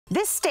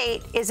This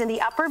state is in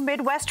the upper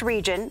Midwest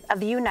region of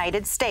the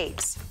United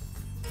States.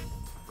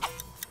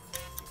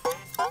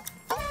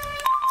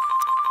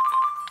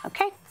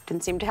 Okay,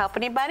 didn't seem to help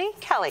anybody.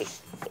 Kelly.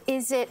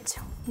 Is it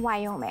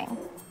Wyoming?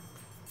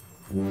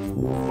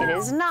 It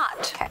is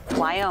not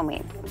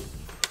Wyoming.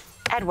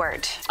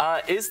 Edward.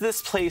 Is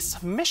this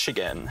place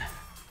Michigan?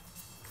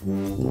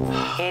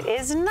 It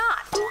is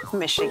not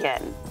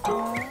Michigan.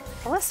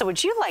 Alyssa,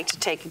 would you like to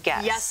take a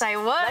guess? Yes, I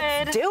would.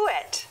 Let's do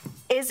it.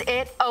 Is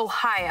it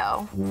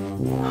Ohio?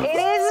 It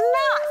is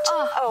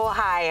not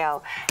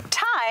Ohio.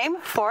 Time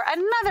for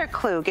another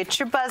clue. Get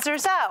your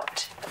buzzers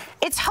out.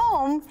 It's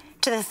home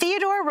to the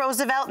Theodore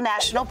Roosevelt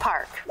National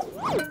Park.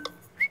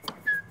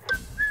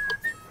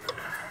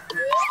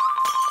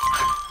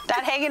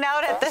 Not hanging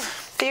out at the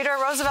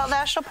Theodore Roosevelt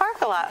National Park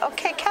a lot.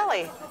 Okay,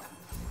 Kelly.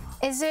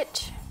 Is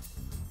it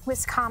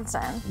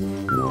Wisconsin?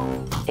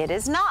 It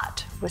is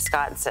not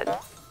Wisconsin.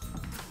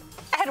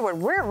 Edward,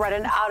 we're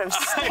running out of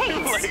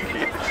states.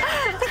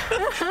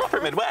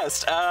 Upper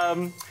Midwest.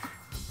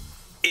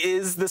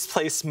 Is this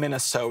place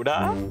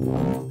Minnesota?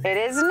 It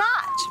is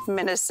not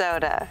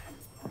Minnesota.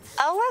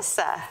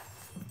 Alyssa.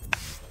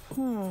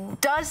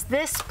 Does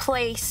this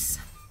place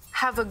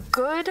have a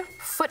good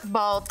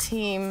football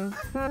team?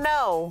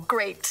 No.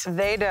 Great.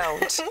 They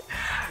don't.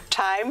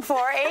 Time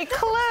for a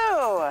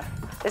clue.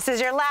 This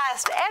is your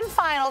last and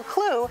final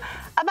clue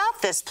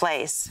about this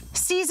place.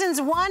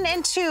 Seasons 1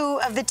 and 2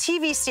 of the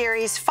TV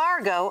series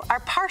Fargo are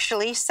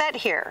partially set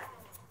here.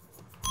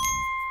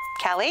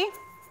 Kelly?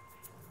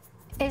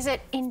 Is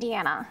it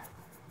Indiana?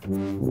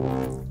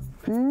 No!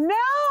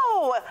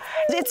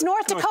 It's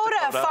North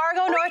Dakota.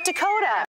 Fargo, North Dakota.